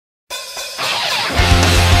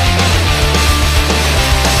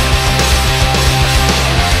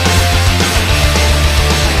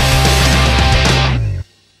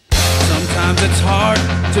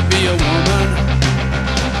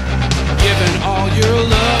your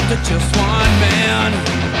love to just one man.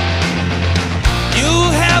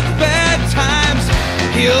 You'll have bad times,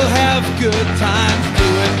 he'll have good times,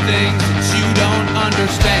 doing things that you don't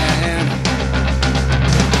understand.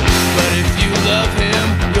 But if you love him,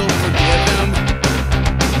 you'll forgive him,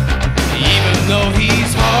 even though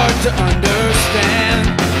he's hard to understand.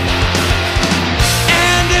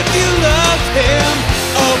 And if you love him,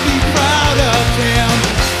 oh, be proud of him,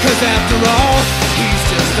 'cause after all, he's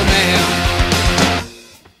just a man.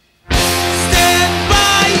 Stand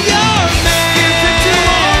by your man. Give him 2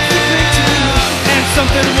 arms to cling to, and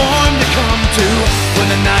something warm to come to when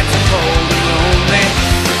the nights are cold and lonely.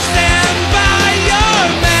 Stand by your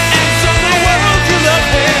man, and show the world you love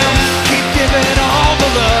him. Keep giving all the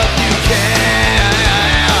love you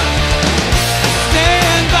can.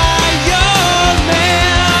 Stand by your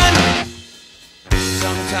man.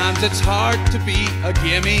 Sometimes it's hard to be a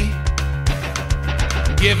gimme,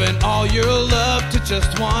 giving all your love to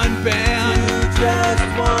just one band.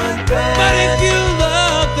 But if you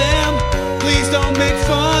love them, please don't make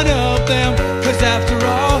fun of them, 'cause after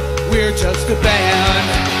all, we're just a band.